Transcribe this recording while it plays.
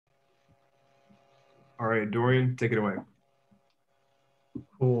All right, Dorian, take it away.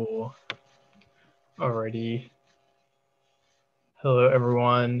 Cool. Alrighty. Hello,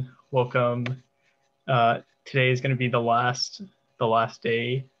 everyone. Welcome. Today is going to be the last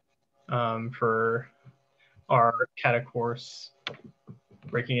day for our CATA course,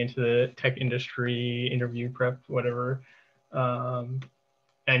 breaking into the tech industry, interview prep, whatever. And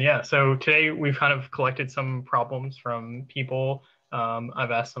yeah, so today we've kind of collected some problems from people.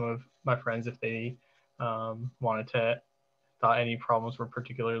 I've asked some of my friends if they thought any problems were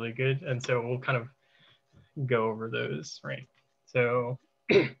particularly good, and so we'll kind of go over those, right? So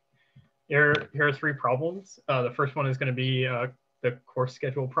here are three problems. The first one is going to be the course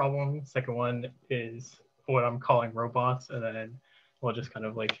schedule problem. Second one is what I'm calling robots, and then we'll just kind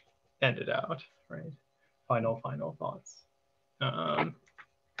of like end it out, right? Final thoughts.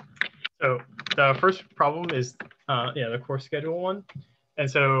 So the first problem is the course schedule one. And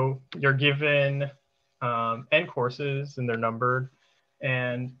so you're given n courses and they're numbered,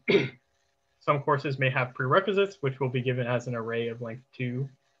 and some courses may have prerequisites, which will be given as an array of length two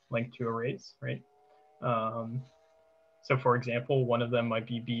arrays, right? So for example, one of them might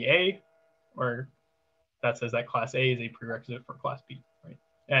be BA, or that says that class A is a prerequisite for class B, right?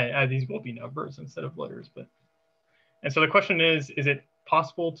 And these will be numbers instead of letters. And so the question is it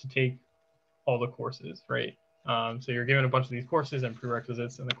possible to take all the courses, right? So you're given a bunch of these courses and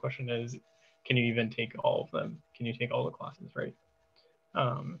prerequisites, and the question is, can you even take all of them? Can you take all the classes, right?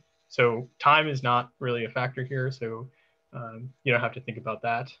 So time is not really a factor here, so you don't have to think about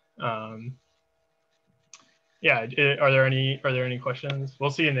that. Yeah, are there any questions? We'll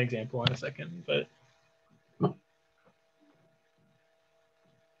see an example in a second, but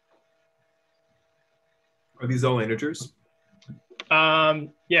Are these all integers? They'll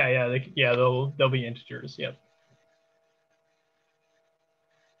be integers. Yep.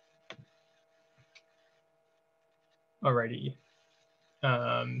 Alrighty.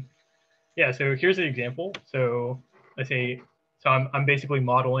 So here's an example. So I'm basically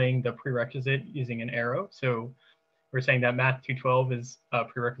modeling the prerequisite using an arrow. So we're saying that Math 212 is a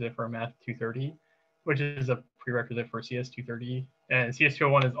prerequisite for Math 230, which is a prerequisite for CS 230. And CS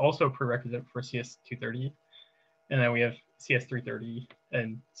 201 is also a prerequisite for CS 230. And then we have CS 330,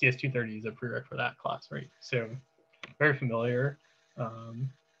 and CS 230 is a prereq for that class, right? So very familiar.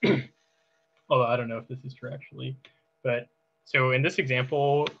 Although I don't know if this is true actually. But so in this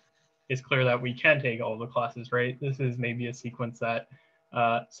example, it's clear that we can take all the classes, right? This is maybe a sequence that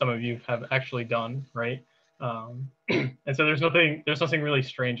some of you have actually done, right? And so there's nothing really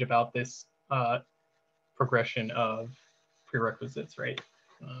strange about this progression of prerequisites, right?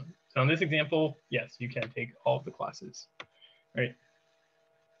 So in this example, yes, you can take all of the classes, right?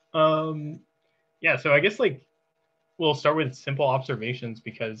 So I guess we'll start with simple observations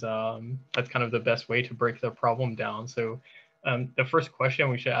because that's kind of the best way to break the problem down. So the first question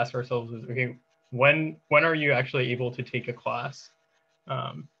we should ask ourselves is, okay, when are you actually able to take a class?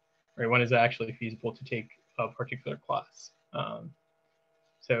 Right, when is it actually feasible to take a particular class?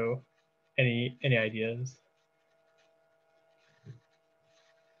 So any ideas?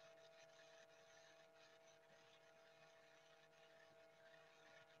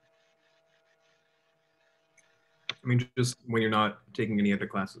 I mean, just when you're not taking any other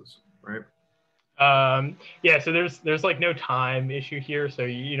classes, right? So there's like no time issue here, so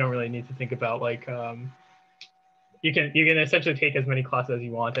you don't really need to think about like you can essentially take as many classes as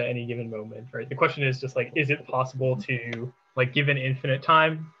you want at any given moment, right? The question is just like, is it possible to, like, given infinite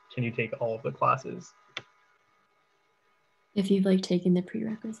time, can you take all of the classes? If you've like taken the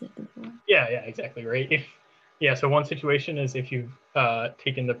prerequisite before. Yeah, exactly, right. So one situation is if you've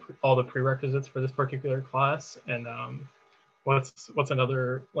taken all the prerequisites for this particular class, and what's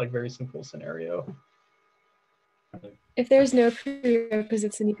another like very simple scenario? If there's no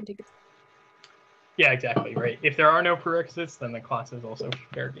prerequisites, then you can take it. Yeah, exactly, right. If there are no prerequisites, then the class is also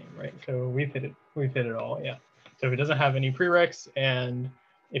fair game, right? So we've hit it all, yeah. So if it doesn't have any prereqs, and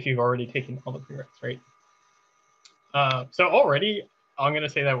if you've already taken all the prereqs, right? So already, I'm going to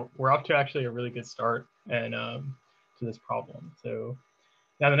say that we're off to actually a really good start and to this problem. So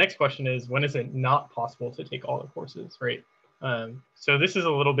now the next question is, when is it not possible to take all the courses, right? So this is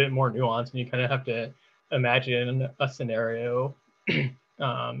a little bit more nuanced, and you kind of have to imagine a scenario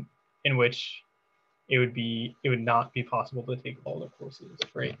in which it would not be possible to take all the courses,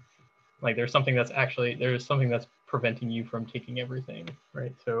 right? Like there's something that's preventing you from taking everything,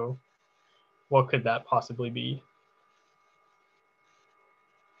 right? So what could that possibly be?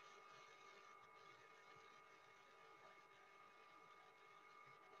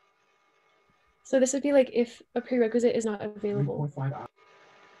 So this would be like if a prerequisite is not available.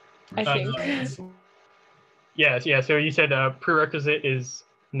 I think. Yes, yeah. So you said prerequisite is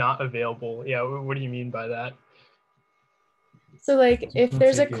not available. Yeah, what do you mean by that? So like if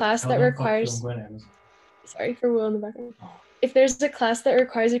there's a class that requires, sorry for Will in the background. If there's a class that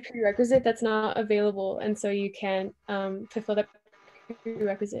requires a prerequisite that's not available, and so you can't fulfill that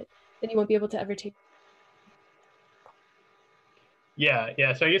prerequisite, then you won't be able to ever take. Yeah,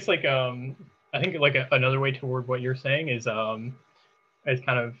 yeah. So I guess like I think like another way toward what you're saying is it's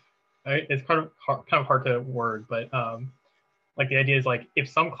kind of hard to word, but like the idea is like if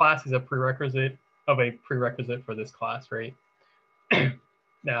some class is a prerequisite of a prerequisite for this class, right?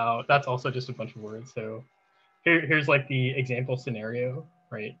 Now that's also just a bunch of words. So here's like the example scenario,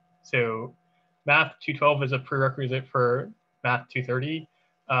 right? So math 212 is a prerequisite for math 230,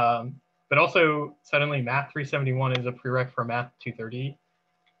 but also suddenly math 371 is a prereq for math 230,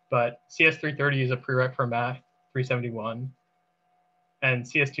 but CS 330 is a prereq for math 371, and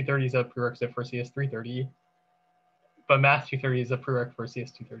CS 230 is a prerequisite for CS 330, but math 230 is a prereq for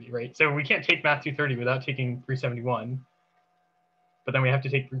CS 230, right? So we can't take math 230 without taking 371, but then we have to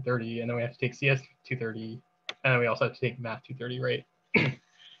take 330, and then we have to take CS 230, and then we also have to take math 230, right?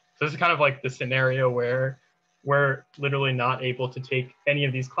 So this is kind of like the scenario where we're literally not able to take any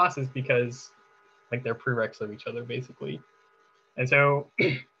of these classes because like they're prereqs of each other basically. And so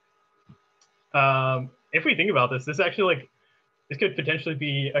if we think about this, this actually like this could potentially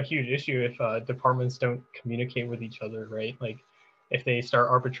be a huge issue if departments don't communicate with each other, right? Like if they start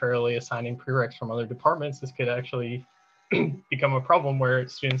arbitrarily assigning prereqs from other departments, this could actually become a problem where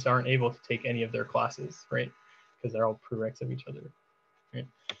students aren't able to take any of their classes, right? Because they're all prereqs of each other, right?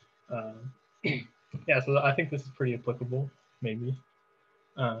 Yeah, so I think this is pretty applicable, maybe.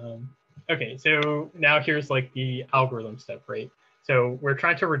 Okay, so now here's like the algorithm step, right? So we're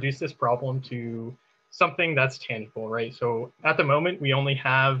trying to reduce this problem to something that's tangible, right? So at the moment, we only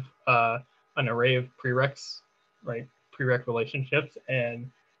have an array of prereqs, right? Prereq relationships, and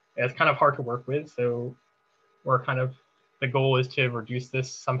it's kind of hard to work with. So we're kind of, the goal is to reduce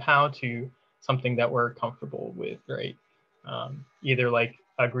this somehow to something that we're comfortable with, right? Either like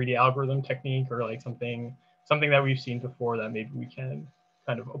a greedy algorithm technique or like something that we've seen before that maybe we can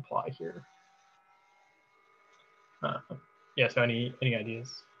kind of apply here. Yeah, so any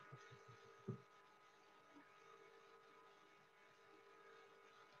ideas?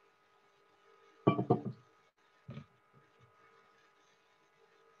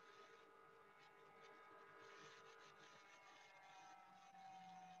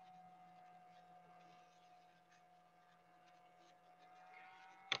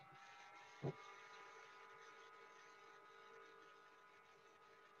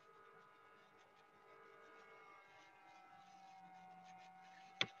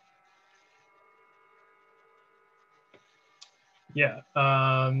 Yeah,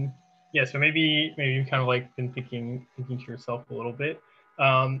 yeah. So maybe you've kind of like been thinking to yourself a little bit,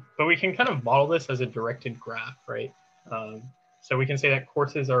 but we can kind of model this as a directed graph, right? So we can say that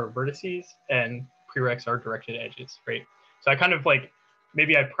courses are vertices and prereqs are directed edges, right? So I kind of like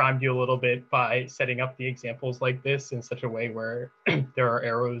maybe I primed you a little bit by setting up the examples like this in such a way where there are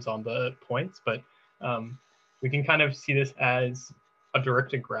arrows on the points, but we can kind of see this as a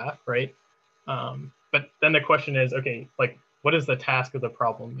directed graph, right? But then the question is, okay, like what is the task of the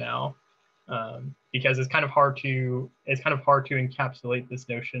problem now? Because it's kind of hard to encapsulate this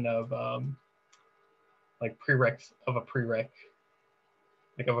notion of like prereqs of a prereq,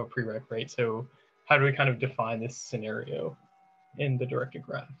 right? So how do we kind of define this scenario in the directed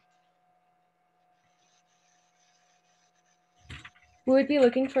graph? We would be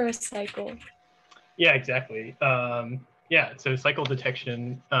looking for a cycle. Yeah, exactly. Yeah, so cycle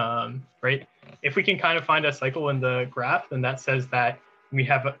detection, right? If we can kind of find a cycle in the graph, then that says that we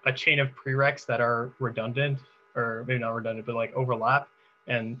have a chain of prereqs that are redundant, or maybe not redundant, but like overlap,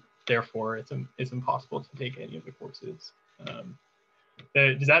 and therefore it's impossible to take any of the courses.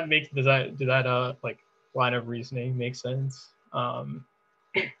 Does that like line of reasoning make sense? Joy,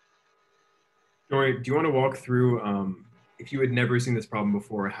 do you want to walk through, if you had never seen this problem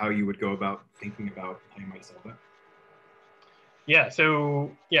before, how you would go about thinking about how you might solve it? Yeah, so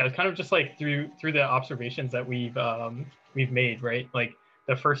yeah, it's kind of just like through the observations that we've made, right? Like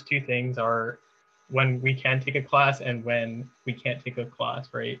the first two things are when we can take a class and when we can't take a class,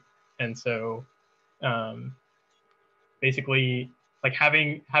 right? And so basically like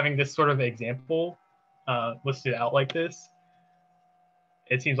having this sort of example listed out like this,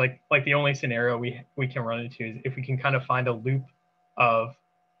 it seems like the only scenario we can run into is if we can kind of find a loop of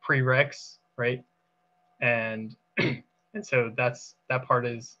prereqs, right? And and so that part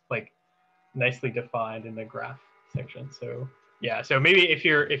is like nicely defined in the graph section. So yeah, so maybe if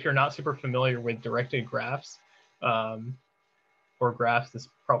you're not super familiar with directed graphs, or graphs, this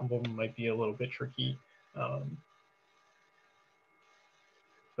problem might be a little bit tricky.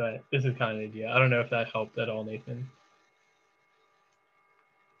 But this is kind of the idea. I don't know if that helped at all, Nathan.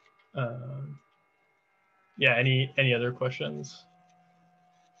 Yeah, any other questions?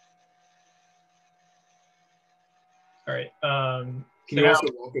 All right. Can you also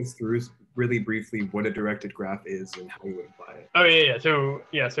walk us through really briefly what a directed graph is and how you would apply it? Oh yeah.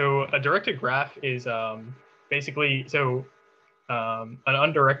 So a directed graph is basically an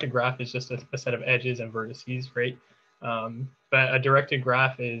undirected graph is just a set of edges and vertices, right? But a directed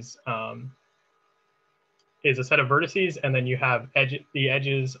graph is a set of vertices, and then you have the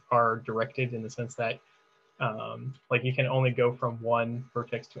edges are directed in the sense that like you can only go from one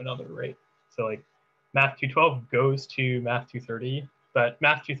vertex to another, right? So like Math 212 goes to Math 230, but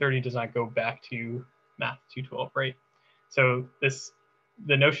Math 230 does not go back to Math 212, right? So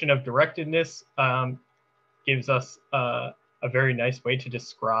the notion of directedness gives us a very nice way to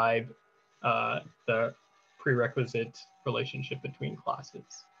describe the prerequisite relationship between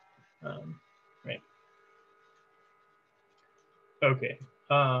classes, right? Okay.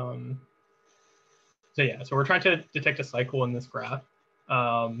 So yeah, so we're trying to detect a cycle in this graph.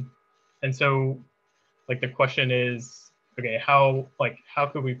 And so like the question is, okay, how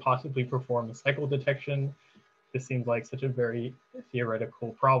could we possibly perform a cycle detection? This seems like such a very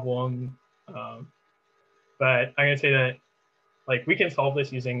theoretical problem. But I'm gonna say that like we can solve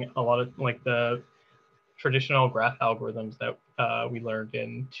this using a lot of like the traditional graph algorithms that we learned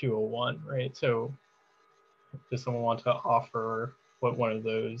in 201, right? So does someone want to offer what one of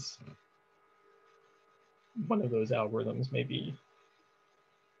those algorithms may be?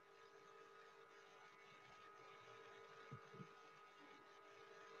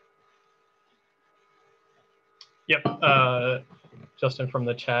 Yep, Justin from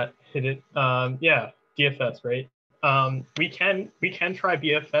the chat hit it. Yeah, DFS, right? We can try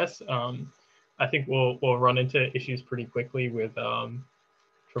BFS. I think we'll run into issues pretty quickly with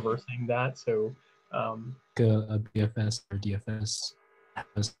traversing that. So a BFS or DFS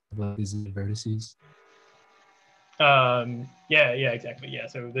has these vertices. Yeah, exactly. Yeah.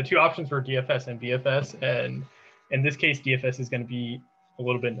 So the two options were DFS and BFS, and in this case, DFS is going to be a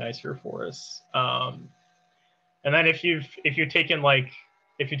little bit nicer for us. And then if you've taken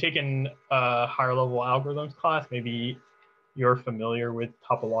a higher level algorithms class, maybe you're familiar with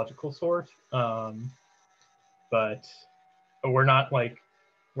topological sort, but we're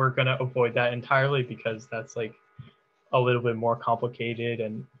gonna avoid that entirely because that's like a little bit more complicated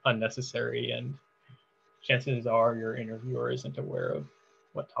and unnecessary, and chances are your interviewer isn't aware of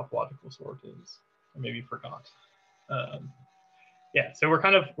what topological sort is, or maybe forgot. Yeah, so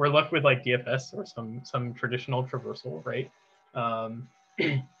we're left with like DFS or some traditional traversal, right? And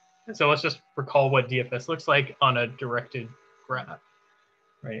so let's just recall what DFS looks like on a directed graph,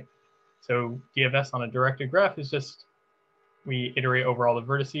 right? So DFS on a directed graph is just we iterate over all the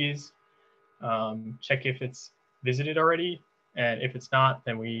vertices, check if it's visited already, and if it's not,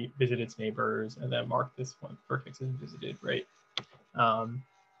 then we visit its neighbors and then mark this one vertex as visited, right? So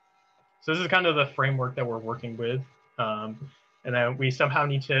this is kind of the framework that we're working with. And then we somehow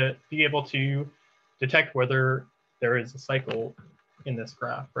need to be able to detect whether there is a cycle in this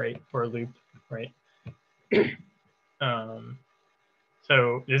graph, right? Or a loop, right?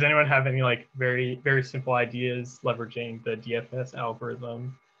 So does anyone have any like very, very simple ideas leveraging the DFS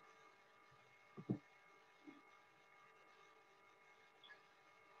algorithm?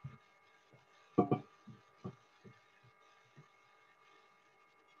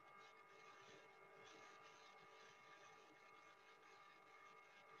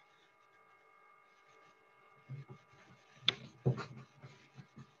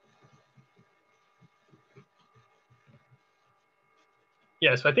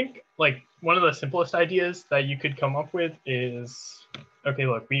 Yeah, so I think like one of the simplest ideas that you could come up with is, okay,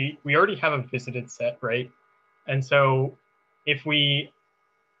 look, we already have a visited set, right? And so if we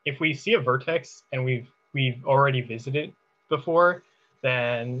see a vertex and we've already visited before,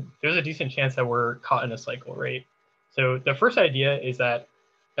 then there's a decent chance that we're caught in a cycle, right? So the first idea is that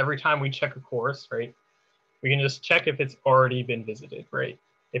every time we check a course, right, we can just check if it's already been visited, right?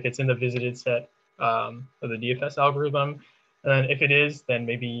 If it's in the visited set of the DFS algorithm. And then if it is, then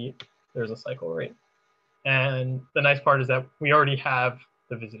maybe there's a cycle, right? And the nice part is that we already have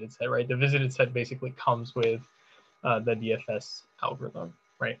the visited set, right? The visited set basically comes with the DFS algorithm,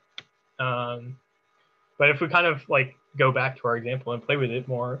 right? But if we kind of like go back to our example and play with it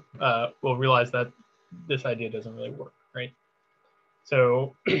more, we'll realize that this idea doesn't really work, right?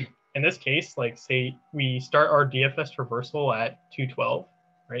 So in this case, like say we start our DFS traversal at 212,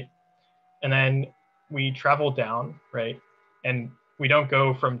 right? And then we travel down, right? And we don't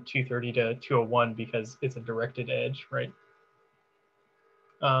go from 230 to 201 because it's a directed edge, right?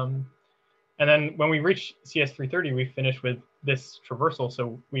 And then when we reach CS 330, we finish with this traversal.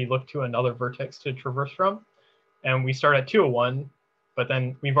 So we look to another vertex to traverse from, and we start at 201, but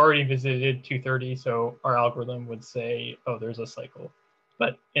then we've already visited 230. So our algorithm would say, oh, there's a cycle.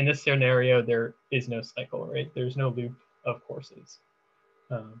 But in this scenario, there is no cycle, right? There's no loop of courses.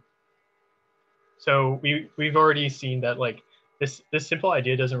 So we've already seen that like this simple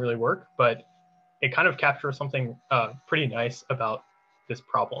idea doesn't really work, but it kind of captures something pretty nice about this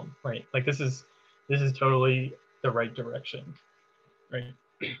problem, right? Like this is totally the right direction, right?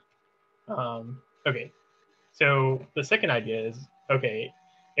 Okay, so the second idea is, okay,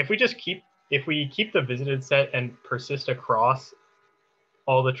 if we keep the visited set and persist across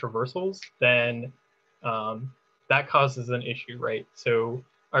all the traversals, then that causes an issue, right? So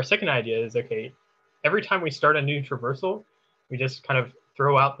our second idea is, okay, every time we start a new traversal, we just kind of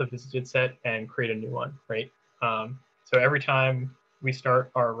throw out the visited set and create a new one, right? So every time we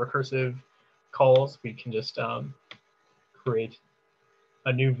start our recursive calls, we can just create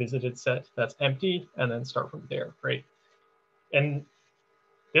a new visited set that's empty and then start from there, right? And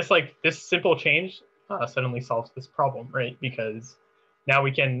this simple change suddenly solves this problem, right? Because now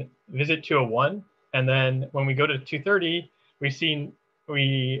we can visit 201, and then when we go to 230, we've seen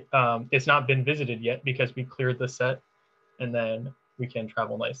it's not been visited yet because we cleared the set, and then we can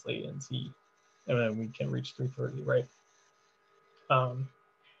travel nicely and see, and then we can reach 330, right?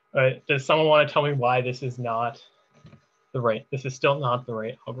 Does someone want to tell me why this is not the right? This is still not the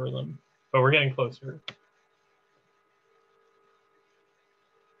right algorithm, but we're getting closer.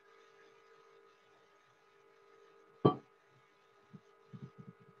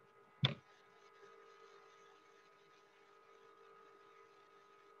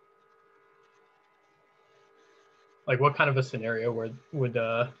 Like, what kind of a scenario would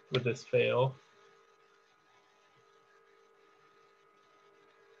this fail?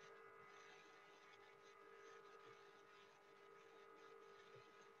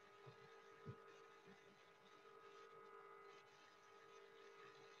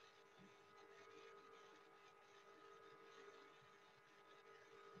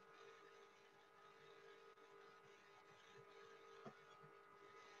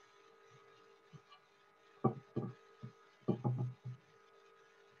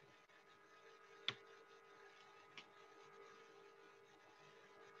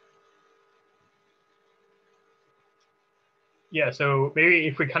 Yeah, so maybe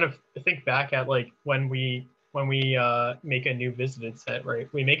if we kind of think back at like when we make a new visited set, right?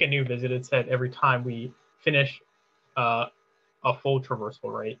 We make a new visited set every time we finish a full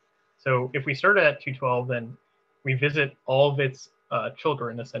traversal, right? So if we started at 212, then we visit all of its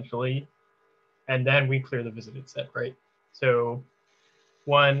children essentially, and then we clear the visited set, right? So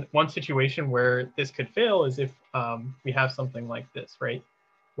one situation where this could fail is if we have something like this, right?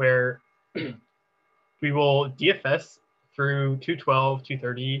 Where we will DFS through 212,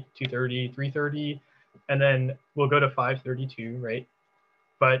 230, 230, 330, and then we'll go to 532, right?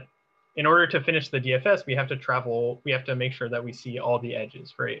 But in order to finish the DFS, we have to make sure that we see all the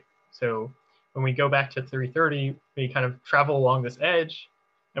edges, right? So when we go back to 330, we kind of travel along this edge,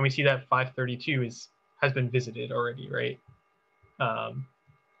 and we see that 532 has been visited already, right?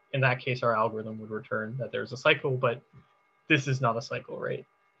 In that case, our algorithm would return that there's a cycle, but this is not a cycle, right?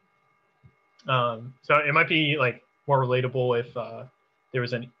 So it might be like more relatable if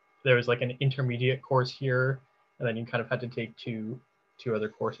there was like an intermediate course here, and then you kind of had to take two other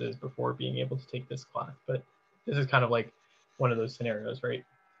courses before being able to take this class. But this is kind of like one of those scenarios, right,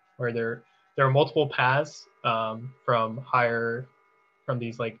 where there are multiple paths from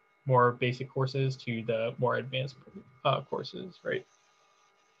these like more basic courses to the more advanced courses, right?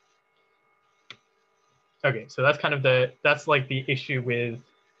 Okay, so that's kind of that's like the issue with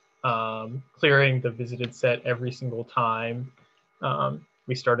clearing the visited set every single time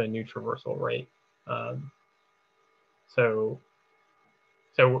we start a new traversal, right? So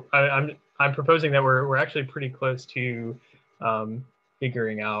I'm proposing that we're actually pretty close to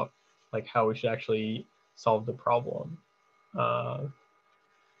figuring out like how we should actually solve the problem.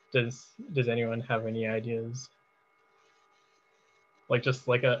 Does anyone have any ideas? Like just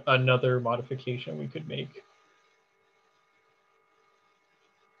like another modification we could make?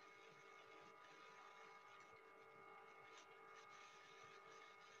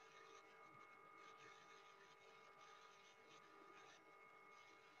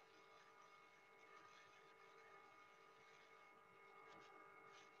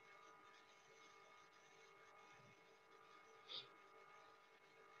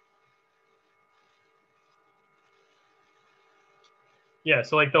 Yeah,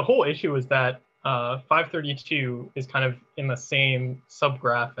 so like the whole issue is that 532 is kind of in the same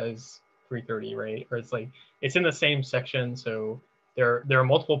subgraph as 330, right? Or it's like it's in the same section, so there are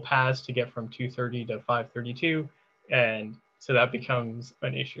multiple paths to get from 230 to 532, and so that becomes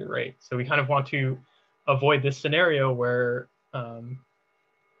an issue, right? So we kind of want to avoid this scenario where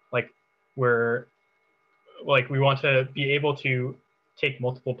like where like we want to be able to take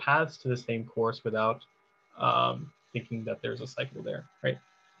multiple paths to the same course without thinking that there's a cycle there, right?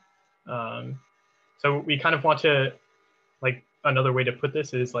 So we kind of want to, like, another way to put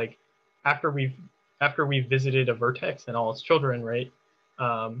this is like after we've visited a vertex and all its children, right?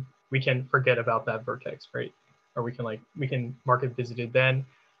 We can forget about that vertex, right? Or we can mark it visited then,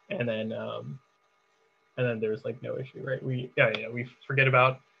 and then there's like no issue, right? We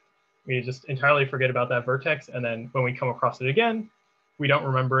just entirely forget about that vertex, and then when we come across it again, we don't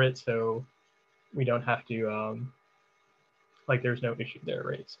remember it, so we don't have to like there's no issue there,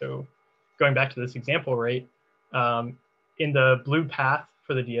 right? So going back to this example, right? In the blue path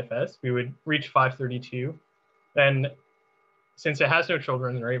for the DFS, we would reach 532. Then since it has no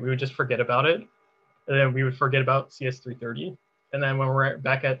children, right, we would just forget about it. And then we would forget about CS330. And then when we're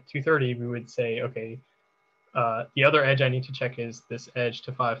back at 230, we would say, okay, the other edge I need to check is this edge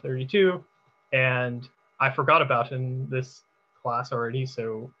to 532. And I forgot about in this class already,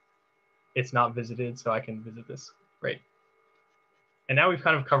 so it's not visited, so I can visit this, right? And now we've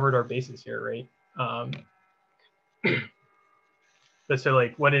kind of covered our bases here, right? But so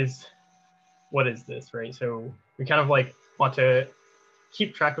like, what is this, right? So we kind of like want to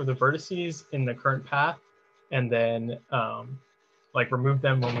keep track of the vertices in the current path, and then like remove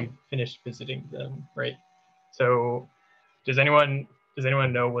them when we finish visiting them, right? So does anyone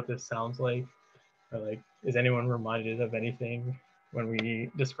know what this sounds like? Or like, is anyone reminded of anything when we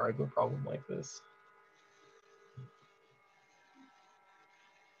describe a problem like this?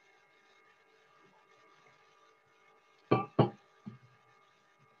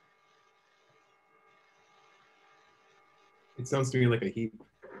 It sounds to me like a heap,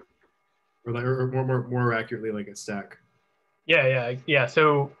 or like, or more accurately, like a stack. Yeah.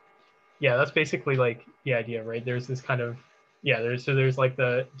 So yeah, that's basically like the idea, right? There's this kind of there's like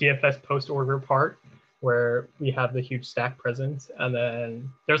the DFS post order part where we have the huge stack present, and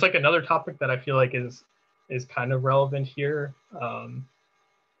then there's like another topic that I feel like is kind of relevant here.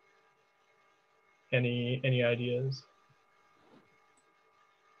 Any ideas?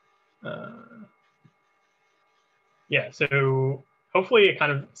 Yeah, so hopefully it kind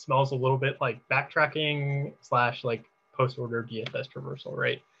of smells a little bit like backtracking / like post order DFS traversal,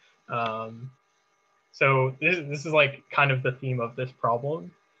 right? So this is like kind of the theme of this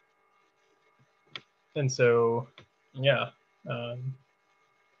problem. And so, yeah. So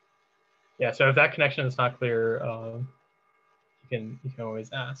if that connection is not clear, you can always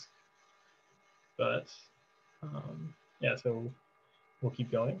ask. But yeah, so we'll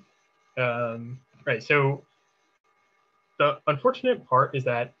keep going. Right, so the unfortunate part is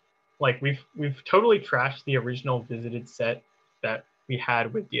that like we've totally trashed the original visited set that we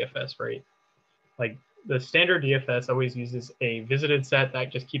had with DFS, right? Like the standard DFS always uses a visited set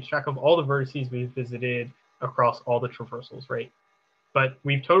that just keeps track of all the vertices we've visited across all the traversals, right? But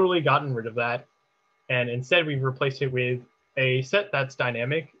we've totally gotten rid of that, and instead we've replaced it with a set that's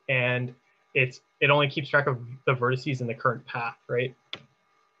dynamic, and it only keeps track of the vertices in the current path, right?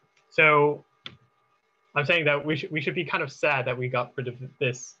 So I'm saying that we should be kind of sad that we got rid of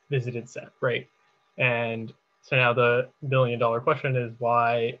this visited set, right? And so now the $1 billion question is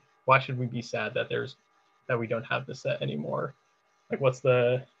why should we be sad that we don't have this set anymore? Like what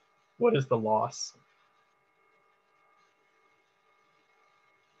is the loss?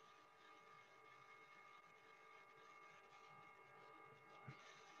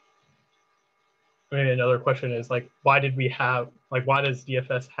 Maybe another question is like, why does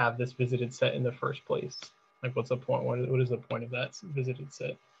DFS have this visited set in the first place? Like, what's the point? What is the point of that visited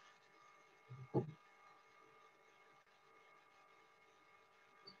set?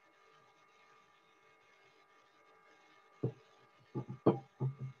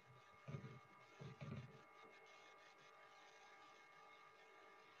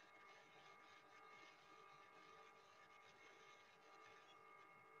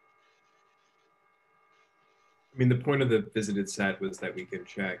 I mean, the point of the visited set was that we can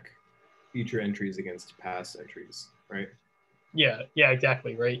check future entries against past entries, right? Yeah,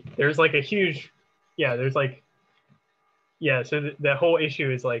 exactly, right. There's like a huge, there's like, so the whole issue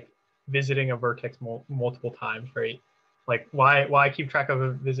is like visiting a vertex multiple times, right? Like why keep track of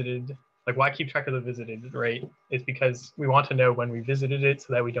a visited, like why keep track of the visited, right? It's because we want to know when we visited it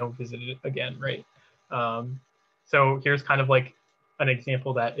so that we don't visit it again, right? So here's kind of like an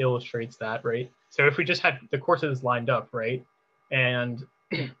example that illustrates that, right? So if we just had the courses lined up, right? And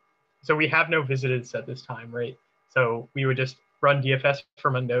so we have no visited set this time, right? So we would just run DFS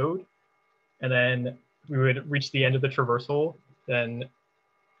from a node, and then we would reach the end of the traversal. Then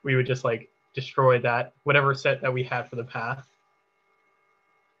we would just like destroy that, whatever set that we had for the path.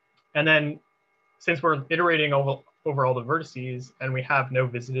 And then since we're iterating over all the vertices and we have no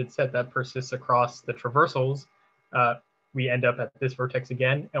visited set that persists across the traversals, we end up at this vertex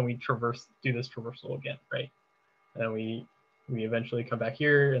again, and we do this traversal again, right? And then we eventually come back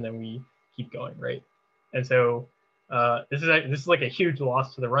here, and then we keep going, right? And so this is like a huge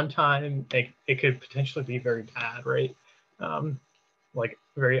loss to the runtime. It could potentially be very bad, right? Like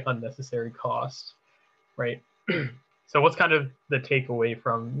very unnecessary cost, right? So what's kind of the takeaway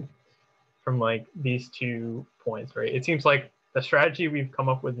from like these 2 points, right? It seems like the strategy we've come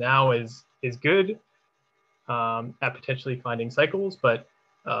up with now is good at potentially finding cycles, but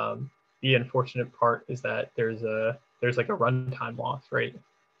the unfortunate part is that there's like a runtime loss, right?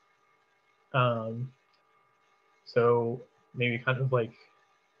 So maybe kind of like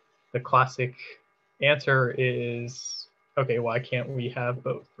the classic answer is, okay, why can't we have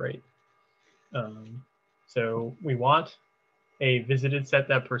both, right? So we want a visited set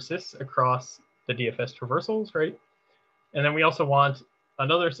that persists across the DFS traversals, right? And then we also want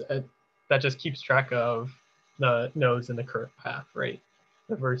another set that just keeps track of the nodes in the current path, right?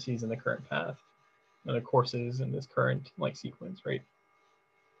 The vertices in the current path, and the courses in this current like sequence, right?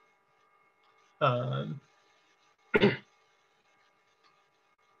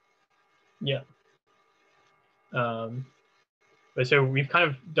 Yeah. But so we've kind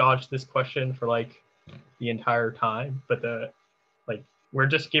of dodged this question for like the entire time, but we're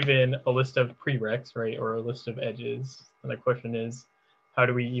just given a list of prereqs, right? Or a list of edges. And the question is, how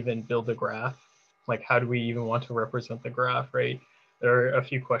do we even build a graph? Like, how do we even want to represent the graph, right? There are a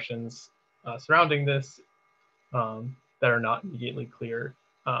few questions surrounding this that are not immediately clear.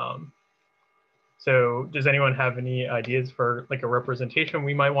 So does anyone have any ideas for like a representation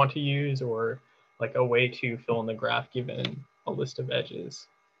we might want to use, or like a way to fill in the graph given a list of edges?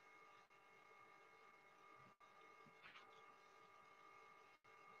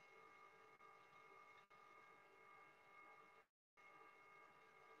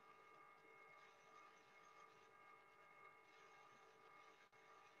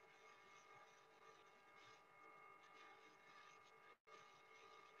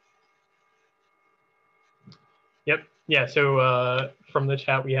 Yep. Yeah. So from the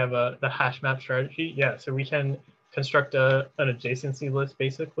chat, we have the hash map strategy. Yeah. So we can construct an adjacency list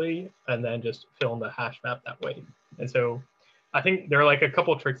basically, and then just fill in the hash map that way. And so I think there are like a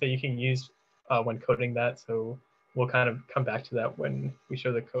couple of tricks that you can use when coding that. So we'll kind of come back to that when we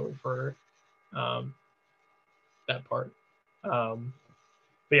show the code for that part. But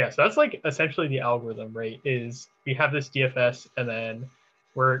yeah, so that's like essentially the algorithm, right? Is we have this DFS, and then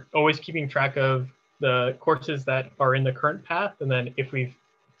we're always keeping track of the courses that are in the current path. And then if we've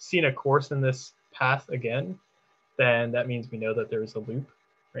seen a course in this path again, then that means we know that there's a loop,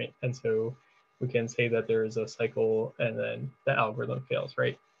 right? And so we can say that there is a cycle, and then the algorithm fails,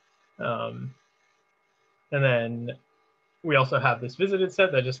 right? And then we also have this visited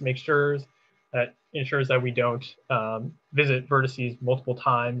set that just makes sure that ensures that we don't visit vertices multiple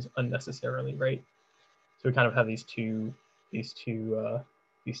times unnecessarily, right? So we kind of have these two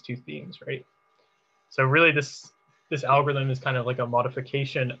themes, right? So really, this algorithm is kind of like a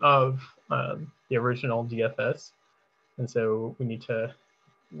modification of the original DFS, and so we need to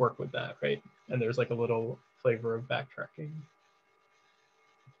work with that, right? And there's like a little flavor of backtracking.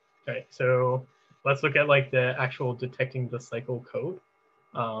 Okay, so let's look at like the actual detecting the cycle code.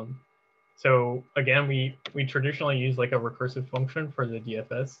 So again, we traditionally use like a recursive function for the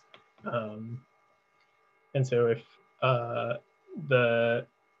DFS. And so if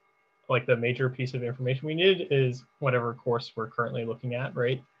the major piece of information we need is whatever course we're currently looking at,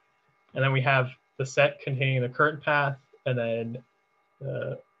 right? And then we have the set containing the current path, and then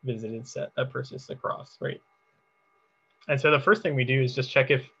the visited set that persists across, right? And so the first thing we do is just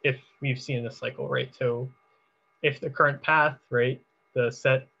check if we've seen the cycle, right? So if the current path, right, the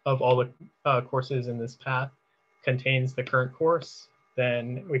set of all the courses in this path contains the current course,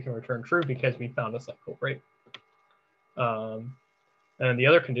 then we can return true because we found a cycle, right? And the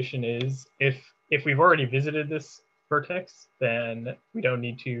other condition is if we've already visited this vertex, then we don't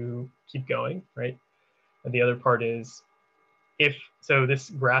need to keep going, right? And the other part is so this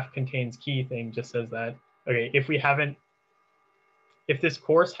graph contains key thing just says that, okay, if this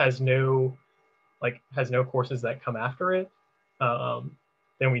course has no courses that come after it,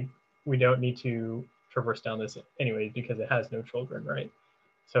 then we don't need to traverse down this anyway because it has no children, right?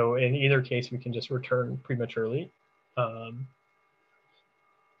 So in either case, we can just return prematurely. And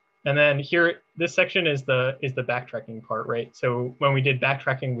then here, this section is the backtracking part, right? So when we did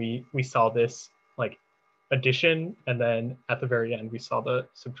backtracking, we saw this like addition, and then at the very end, we saw the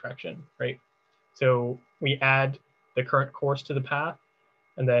subtraction, right? So we add the current course to the path,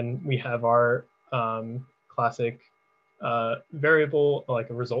 and then we have our classic variable, like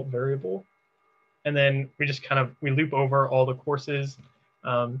a result variable. And then we just we loop over all the courses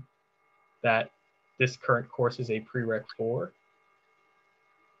that this current course is a prereq for.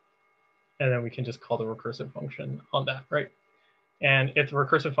 And then we can just call the recursive function on that, right? And if the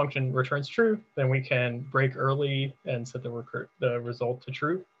recursive function returns true, then we can break early and set the result to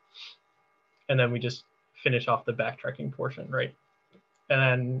true. And then we just finish off the backtracking portion, right? And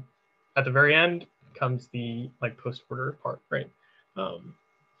then at the very end comes the like post order part, right?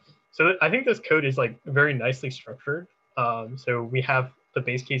 So I think this code is like very nicely structured. So we have the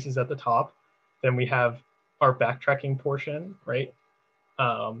base cases at the top, then we have our backtracking portion, right?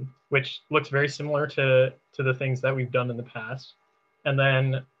 Which looks very similar to the things that we've done in the past. And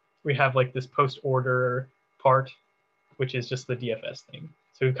then we have like this post order part, which is just the DFS thing.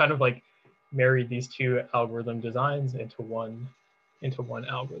 So we've kind of like married these two algorithm designs into one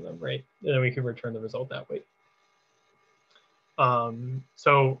algorithm, right? And then we can return the result that way.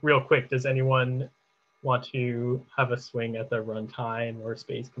 So real quick, does anyone want to have a swing at the runtime or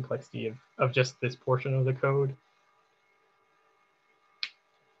space complexity of just this portion of the code?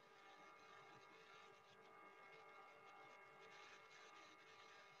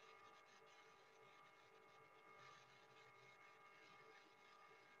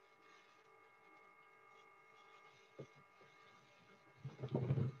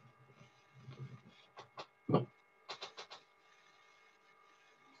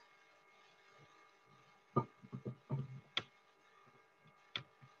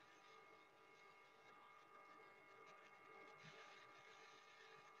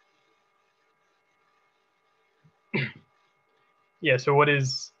 Yeah, so what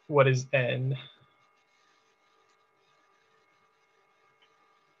is n?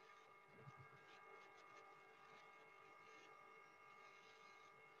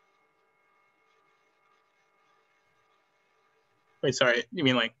 Wait, sorry, you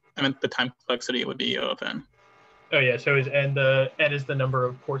mean like, I meant the time complexity would be O of n. Oh yeah, so is n is the number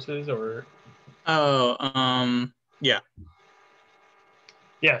of courses, or? Oh, yeah.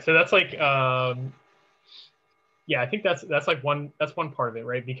 Yeah, so that's like, yeah, I think that's like one part of it,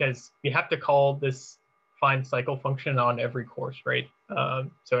 right? Because we have to call this find cycle function on every course, right?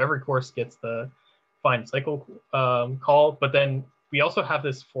 So every course gets the find cycle call, but then we also have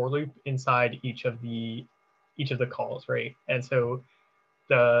this for loop inside each of the calls, right? And so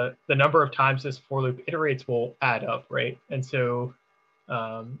the number of times this for loop iterates will add up, right? And so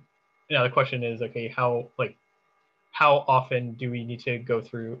the question is, okay, how often do we need to go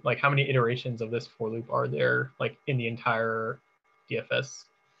through, like how many iterations of this for loop are there like in the entire DFS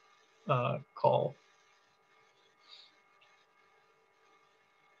call?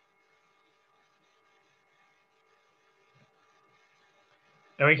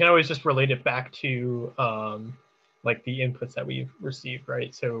 And we can always just relate it back to like the inputs that we've received,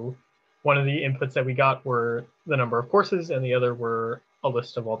 right? So one of the inputs that we got were the number of courses, and the other were a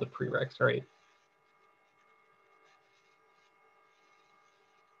list of all the prereqs, right?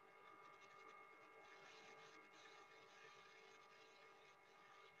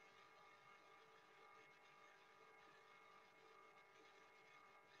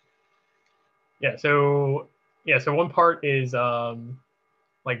 Yeah, so one part is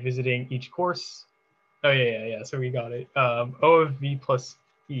like visiting each course. Oh yeah. So we got it. O of V plus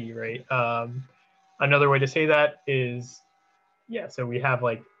E, right? Another way to say that is, yeah, so we have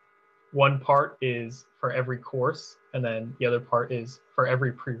like one part is for every course, and then the other part is for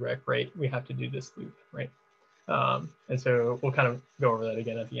every prereq, right? We have to do this loop, right? And so we'll kind of go over that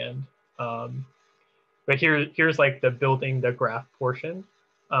again at the end. But here's like the building the graph portion.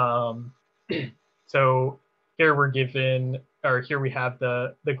 So here we're given, or here we have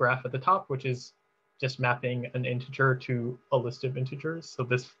the graph at the top, which is just mapping an integer to a list of integers. So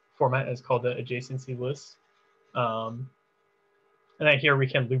this format is called the adjacency list. And then here we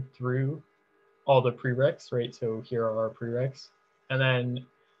can loop through all the prereqs, right? So here are our prereqs. And then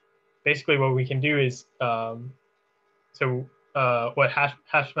basically what we can do is, what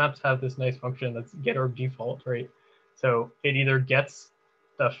hash maps have this nice function that's get or default, right? So it either gets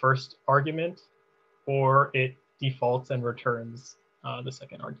the first argument or it defaults and returns the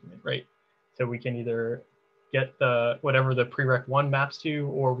second argument, right? So we can either get the whatever the prereq 1 maps to,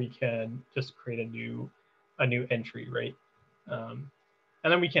 or we can just create a new entry, right? And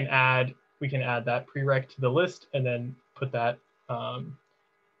then we can add that prereq to the list, and then put that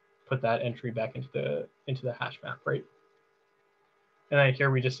entry back into the hash map, right? And then here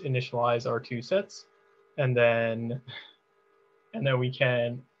we just initialize our 2 sets, and then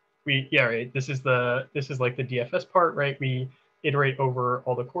right. This is like the DFS part, right? We iterate over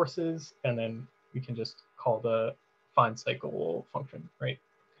all the courses, and then we can just call the find cycle function, right?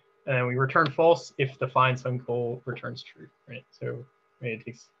 And then we return false if the find cycle returns true, right? So it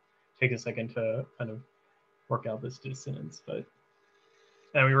takes a second to kind of work out this dissonance, but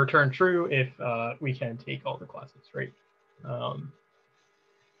and we return true if we can take all the classes, right?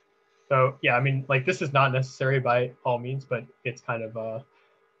 So yeah, I mean, like this is not necessary by all means, but it's kind of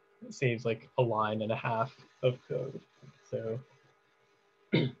it saves like a line and a half of code. So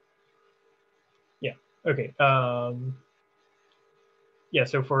yeah, okay. Yeah,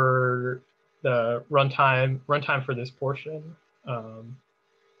 so for the runtime for this portion,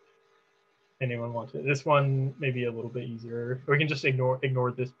 anyone want to? This one may be a little bit easier. We can just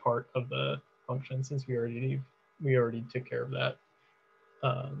ignore this part of the function since we already took care of that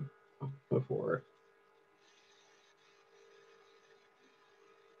before.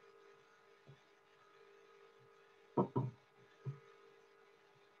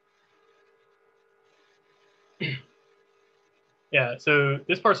 Yeah, so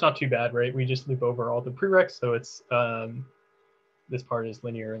this part's not too bad, right? We just loop over all the prereqs, so it's this part is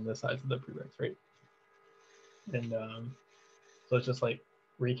linear in the size of the prereqs, right? And so let's just like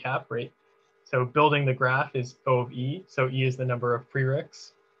recap, right? So building the graph is O of E, so E is the number of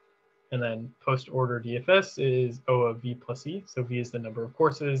prereqs, and then post-order DFS is O of V plus E, so V is the number of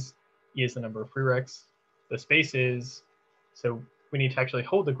courses, E is the number of prereqs. The space is, so we need to actually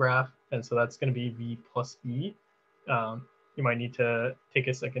hold the graph, and so that's going to be V plus E. You might need to take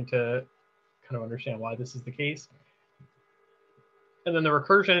a second to kind of understand why this is the case. And then the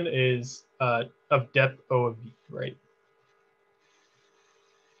recursion is of depth O of V, right?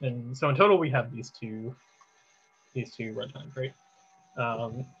 And so in total, we have these two runtimes, right?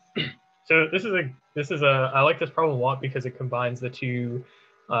 So this is a I like this problem a lot because it combines the two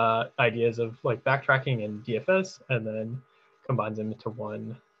ideas of like backtracking and DFS, and then combines them into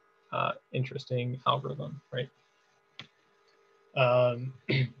one interesting algorithm, right?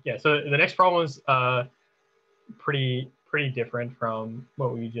 Yeah, so the next problem is pretty different from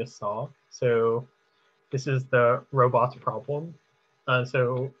what we just saw. So this is the robots problem.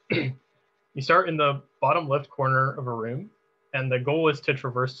 So you start in the bottom left corner of a room, and the goal is to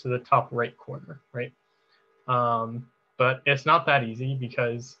traverse to the top right corner, right? But it's not that easy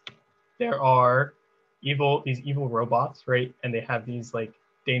because there are these evil robots, right? And they have these like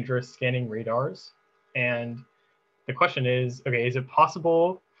dangerous scanning radars. And the question is, okay, is it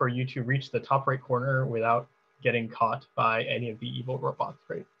possible for you to reach the top right corner without getting caught by any of the evil robots,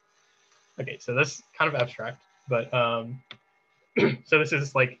 right? Okay, so that's kind of abstract, but so this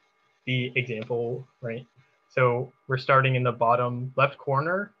is like the example, right? So we're starting in the bottom left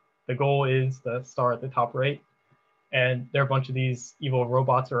corner. The goal is the star at the top right, and there are a bunch of these evil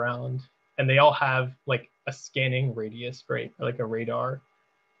robots around, and they all have like a scanning radius, right? Or like a radar.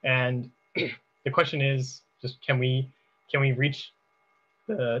 And the question is just can we reach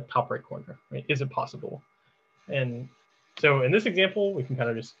the top right corner, right? Is it possible? And so in this example, we can kind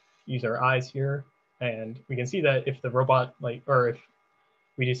of just use our eyes here, and we can see that if the robot or if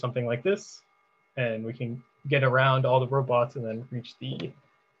we do something like this, and we can get around all the robots and then reach the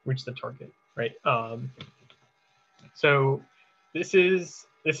target, right? So this is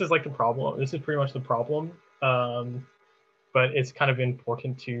like the problem. This is pretty much the problem, but it's kind of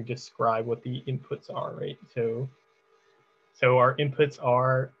important to describe what the inputs are, right? So our inputs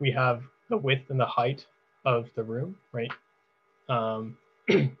are, we have the width and the height of the room, right? And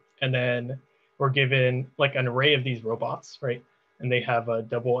then we're given like an array of these robots, right? And they have a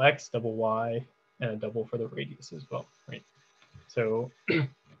double X, double Y, and a double for the radius as well, right? So,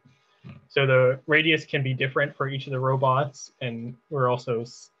 so the radius can be different for each of the robots, and we're also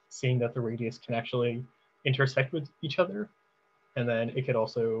seeing that the radius can actually intersect with each other, and then it could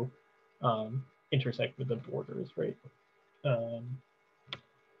also intersect with the borders, right? And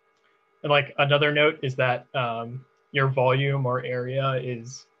like another note is that your volume or area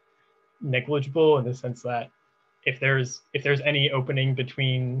is negligible in the sense that if there's any opening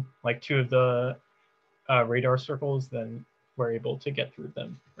between like two of the radar circles, then we're able to get through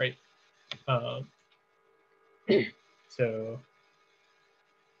them, right? So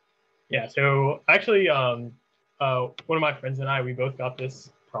yeah, so actually one of my friends and I, we both got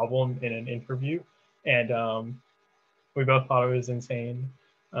this problem in an interview. and we both thought it was insane.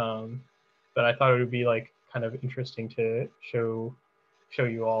 But I thought it would be like kind of interesting to show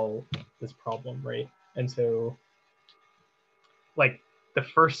you all this problem, right? And so, like the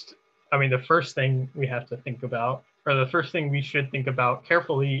first thing we have to think about, or the first thing we should think about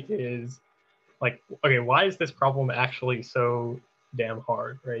carefully is like, okay, why is this problem actually so damn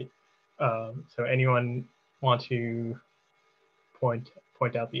hard, right? So anyone want to point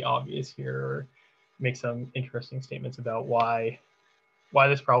out the obvious here, or make some interesting statements about why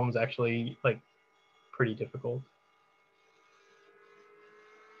this problem is actually like pretty difficult?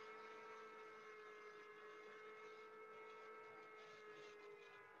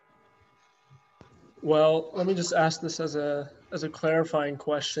 Well, let me just ask this as a clarifying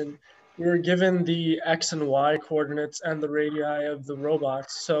question. We were given the X and Y coordinates and the radii of the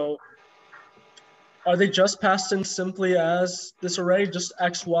robots. So are they just passed in simply as this array, just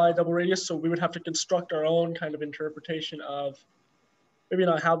X, Y, double radius? So we would have to construct our own kind of interpretation of maybe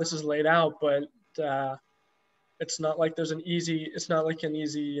not how this is laid out, but it's not like there's an easy,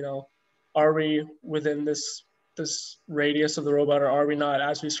 you know, are we within this radius of the robot, or are we not,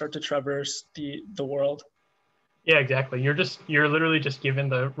 as we start to traverse the world? Yeah, exactly. You're literally just given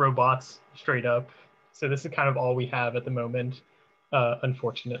the robots straight up. So this is kind of all we have at the moment,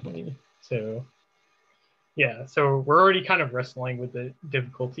 unfortunately. So yeah, so we're already kind of wrestling with the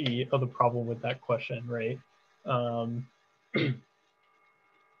difficulty of the problem with that question, right?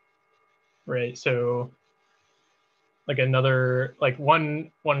 Right. So like another, like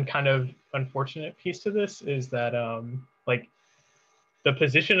one kind of unfortunate piece to this is that like the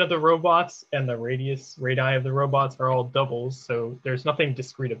position of the robots and the radii of the robots are all doubles, so there's nothing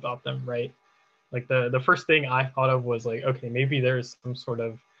discrete about them, right? Like the first thing I thought of was like, okay, maybe there's some sort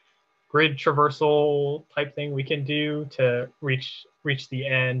of grid traversal type thing we can do to reach the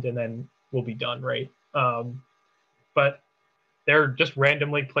end, and then we'll be done, right? But they're just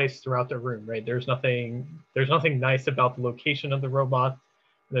randomly placed throughout the room, right? There's nothing nice about the location of the robot.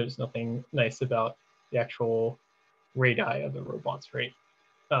 There's nothing nice about the actual radii of the robots, right?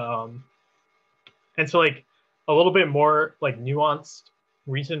 And so like a little bit more like nuanced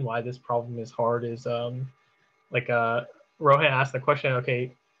reason why this problem is hard is like Rohan asked the question,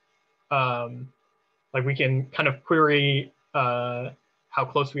 okay, like we can kind of query how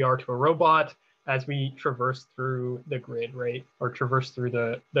close we are to a robot as we traverse through the grid, right? Or traverse through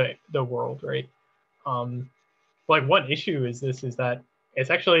the world, right? Like one issue is that it's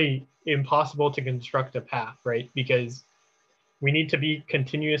actually impossible to construct a path, right? Because we need to be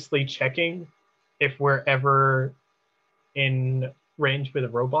continuously checking if we're ever in range with a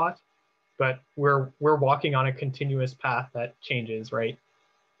robot, but we're walking on a continuous path that changes, right?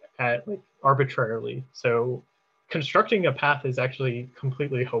 At like arbitrarily. So constructing a path is actually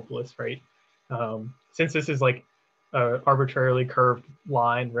completely hopeless, right? Since this is like an arbitrarily curved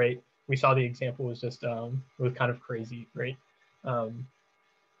line, right? We saw the example was just it was kind of crazy, right?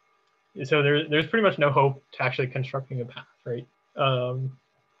 So there's pretty much no hope to actually constructing a path, right?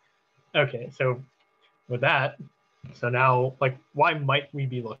 Okay, so with that, so now like why might we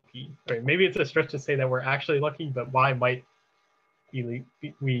be lucky? Right? Maybe it's a stretch to say that we're actually lucky, but why might we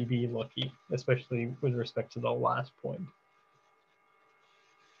be lucky, especially with respect to the last point?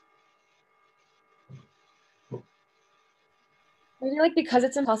 Maybe like because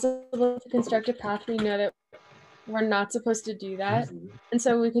it's impossible to construct a path, we know that we're not supposed to do that, and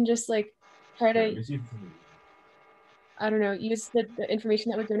so we can just like try to, I don't know, use the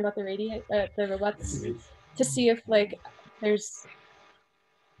information that we're given about the the robots to see if like there's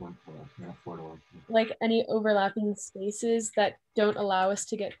like any overlapping spaces that don't allow us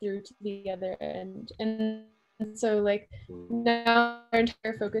to get through to the other end. And so like now our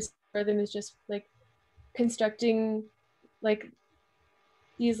entire focus for them is just like constructing like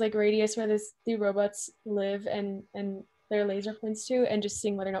these like radius where the robots live and their laser points to, and just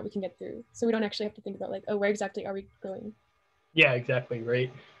seeing whether or not we can get through. So we don't actually have to think about like, oh, where exactly are we going? Yeah, exactly,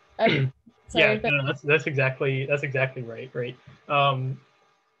 right. Sorry, yeah, but no, that's exactly right.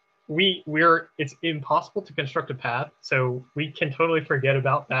 It's impossible to construct a path, so we can totally forget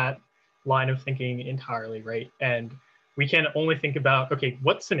about that line of thinking entirely, right? And we can only think about, okay,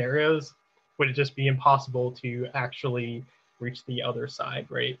 what scenarios would it just be impossible to actually reach the other side,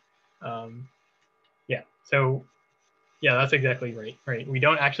 right? Yeah, so yeah, that's exactly right. We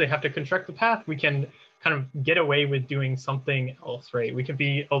don't actually have to construct the path. We can kind of get away with doing something else, right? We can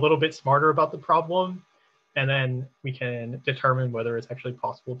be a little bit smarter about the problem, and then we can determine whether it's actually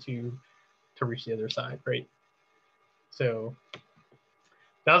possible to reach the other side, right? So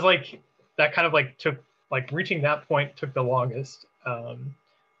that was like, that kind of like took, like reaching that point took the longest.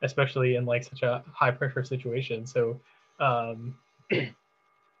 especially in like such a high pressure situation. So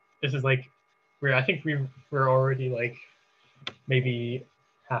this is like, I think we're already like maybe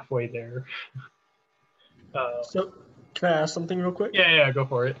halfway there. So can I ask something real quick? Yeah, go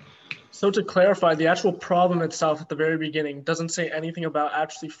for it. So to clarify, the actual problem itself at the very beginning doesn't say anything about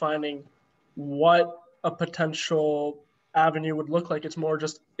actually finding what a potential avenue would look like. It's more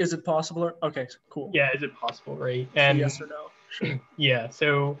just, is it possible? Or, okay, cool. Yeah, is it possible, right? So And yes or no. Sure. yeah,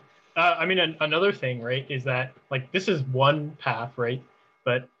 so I mean, another thing, right, is that like this is one path, right?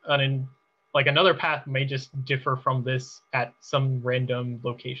 But like another path may just differ from this at some random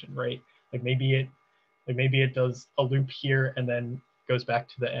location, right? Like maybe it does a loop here and then goes back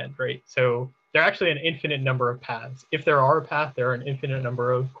to the end, right? So there are actually an infinite number of paths. If there are a path, there are an infinite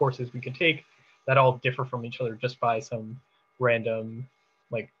number of courses we could take that all differ from each other just by some random,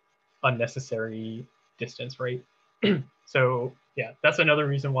 like unnecessary distance, right? So yeah, that's another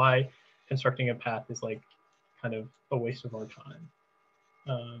reason why constructing a path is like kind of a waste of our time.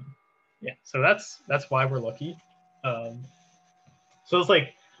 Yeah, so that's why we're lucky. So let's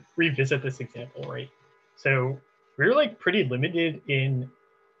like revisit this example, right? So we were like pretty limited in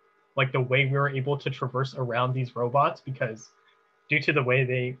like the way we were able to traverse around these robots because due to the way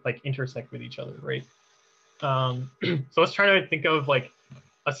they like intersect with each other, right? So let's try to think of like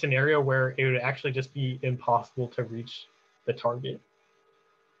a scenario where it would actually just be impossible to reach the target.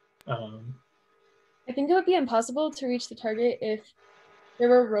 I think it would be impossible to reach the target if there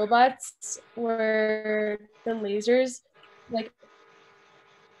were robots where the lasers like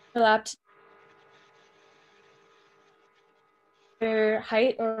overlapped their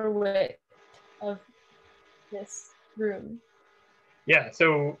height or width of this room. Yeah,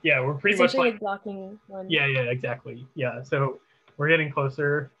 so yeah, we're pretty much like blocking one. Yeah, exactly. Yeah, so we're getting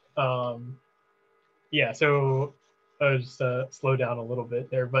closer. Yeah, so I'll just slow down a little bit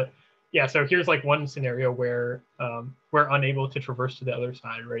there, but yeah, so here's like one scenario where we're unable to traverse to the other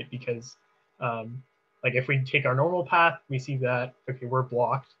side, right? Because like if we take our normal path, we see that, okay, we're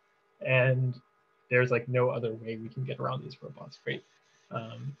blocked and there's like no other way we can get around these robots, right?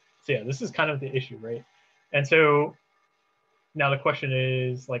 So yeah, this is kind of the issue, right? And so now the question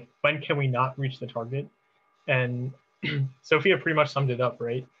is like, when can we not reach the target? And Sophia pretty much summed it up,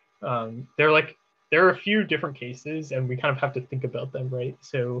 right? There are a few different cases and we kind of have to think about them, right?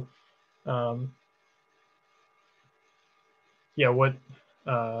 So yeah, what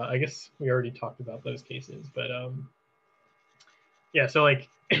I guess we already talked about those cases, but yeah, so like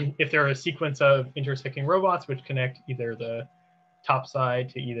if there are a sequence of intersecting robots which connect either the top side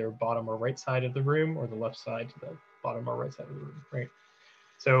to either bottom or right side of the room or the left side to the bottom or right side of the room, right?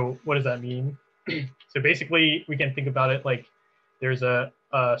 So what does that mean? So basically we can think about it like there's a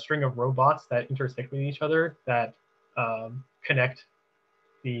string of robots that intersect with each other that connect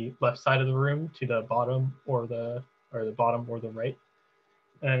the left side of the room to the bottom or the bottom or the right.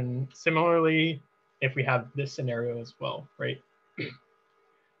 And similarly, if we have this scenario as well, right?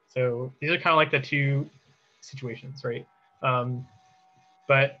 So these are kind of like the two situations, right?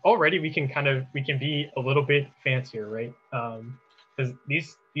 But already we can be a little bit fancier, right? Because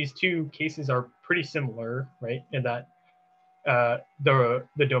these two cases are pretty similar, right? In that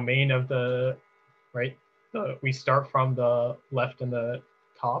the domain of the right, we start from the left and the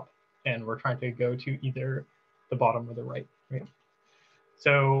top, and we're trying to go to either the bottom or the right, right?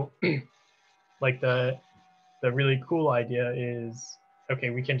 So like the really cool idea is, okay,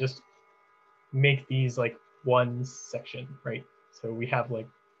 we can just make these like one section, right? So we have like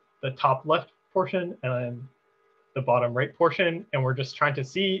the top left portion and then the bottom right portion, and we're just trying to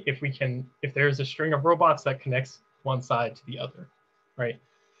see if there's a string of robots that connects one side to the other, right?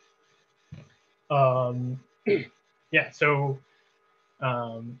 Yeah, so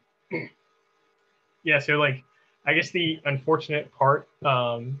yeah, so like I guess the unfortunate part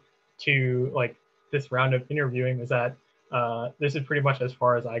to like this round of interviewing was that this is pretty much as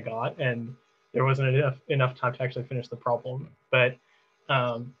far as I got, and there wasn't enough time to actually finish the problem. But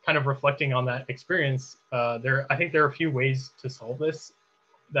kind of reflecting on that experience, I think there are a few ways to solve this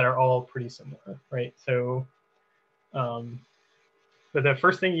that are all pretty similar, right? So, but the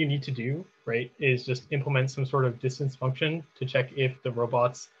first thing you need to do, right, is just implement some sort of distance function to check if the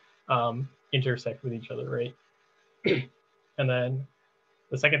robots intersect with each other, right? And then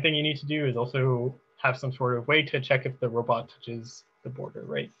the second thing you need to do is also have some sort of way to check if the robot touches the border,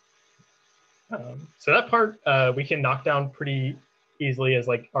 right? So that part we can knock down pretty easily as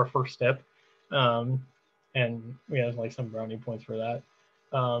like our first step. And we have like some brownie points for that.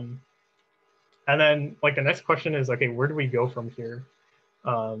 And then like the next question is, okay, where do we go from here?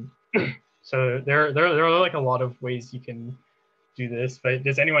 So there are like a lot of ways you can do this, but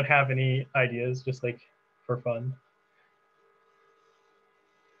does anyone have any ideas just like for fun?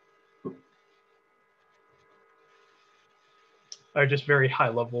 Or just very high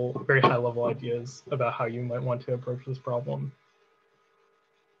level ideas about how you might want to approach this problem.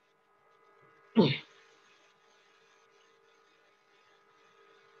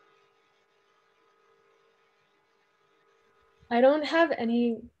 I don't have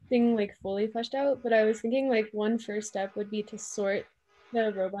anything like fully fleshed out, but I was thinking like one first step would be to sort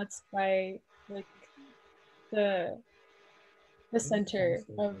the robots by like the center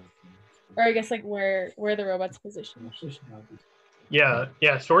of, or I guess like where the robot's positioned. Yeah,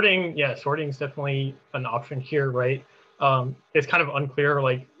 sorting is definitely an option here, right? It's kind of unclear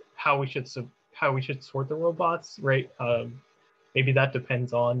like how we should sort the robots, right? Maybe that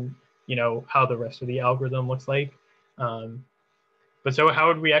depends on, you know, how the rest of the algorithm looks like. But so how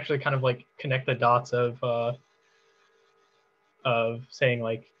would we actually kind of like connect the dots of saying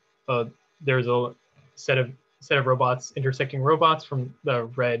like there's a set of robots intersecting robots from the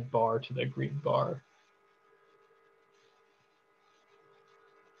red bar to the green bar.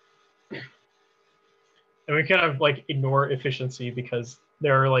 And we kind of like ignore efficiency because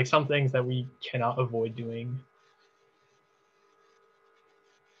there are like some things that we cannot avoid doing.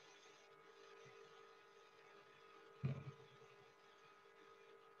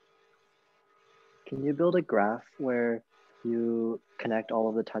 Can you build a graph where you connect all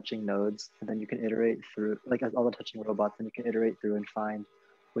of the touching nodes and then you can iterate through, like all the touching robots, and you can iterate through and find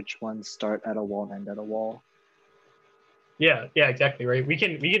which ones start at a wall and end at a wall? Yeah, exactly, right. We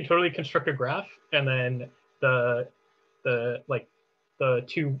can totally construct a graph, and then the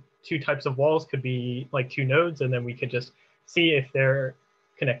two types of walls could be like two nodes, and then we could just see if they're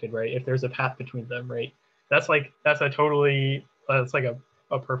connected, right? If there's a path between them, right? That's like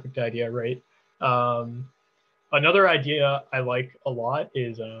a perfect idea, right? Another idea I like a lot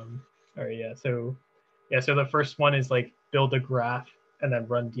is so the first one is like build a graph and then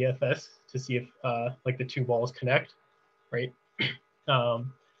run DFS to see if like the two walls connect, right?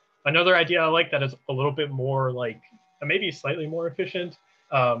 Another idea I like that is a little bit more like maybe slightly more efficient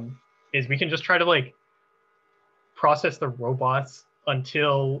is we can just try to like process the robots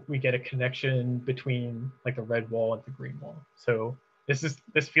until we get a connection between like the red wall and the green wall. So this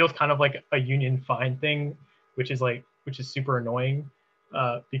feels kind of like a union find thing, which is super annoying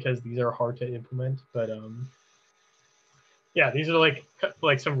because these are hard to implement. But yeah, these are like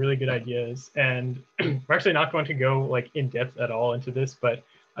some really good ideas, and we're actually not going to go like in depth at all into this, but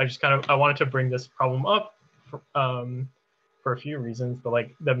I wanted to bring this problem up for a few reasons, but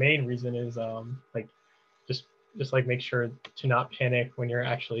like the main reason is like just like make sure to not panic when you're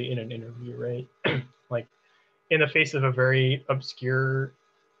actually in an interview, right? Like in the face of a very obscure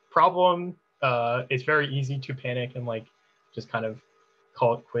problem, it's very easy to panic and like just kind of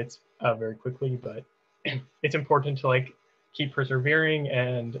call it quits very quickly. But it's important to like keep persevering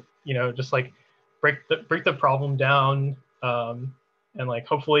and, you know, just like break the problem down, and like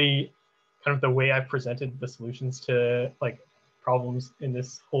hopefully kind of the way I've presented the solutions to like problems in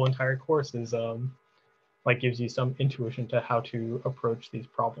this whole entire course is like gives you some intuition to how to approach these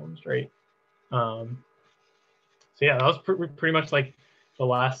problems, right? So yeah, that was pretty much like the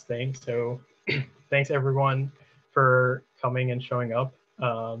last thing. So thanks everyone for coming and showing up.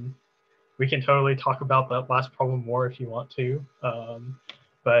 We can totally talk about that last problem more if you want to.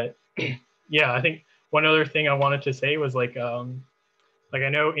 But yeah, I think one other thing I wanted to say was like I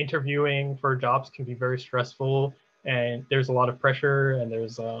know interviewing for jobs can be very stressful, and there's a lot of pressure, and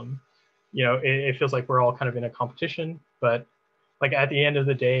there's you know, it feels like we're all kind of in a competition, but like at the end of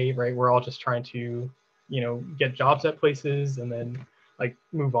the day, right, we're all just trying to, you know, get jobs at places and then like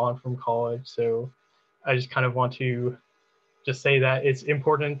move on from college. So I just kind of want to just say that it's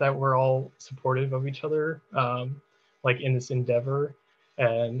important that we're all supportive of each other, like in this endeavor,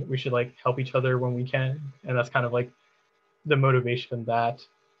 and we should like help each other when we can. And that's kind of like the motivation that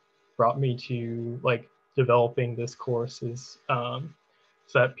brought me to like developing this course is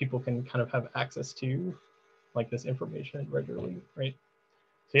so that people can kind of have access to like this information regularly, right?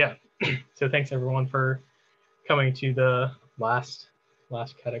 So yeah, so thanks everyone for coming to the last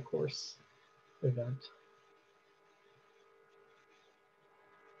Cata course event.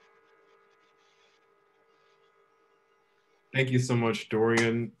 Thank you so much,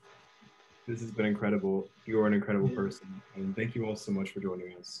 Dorian. This has been incredible. You are an incredible person. And thank you all so much for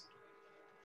joining us.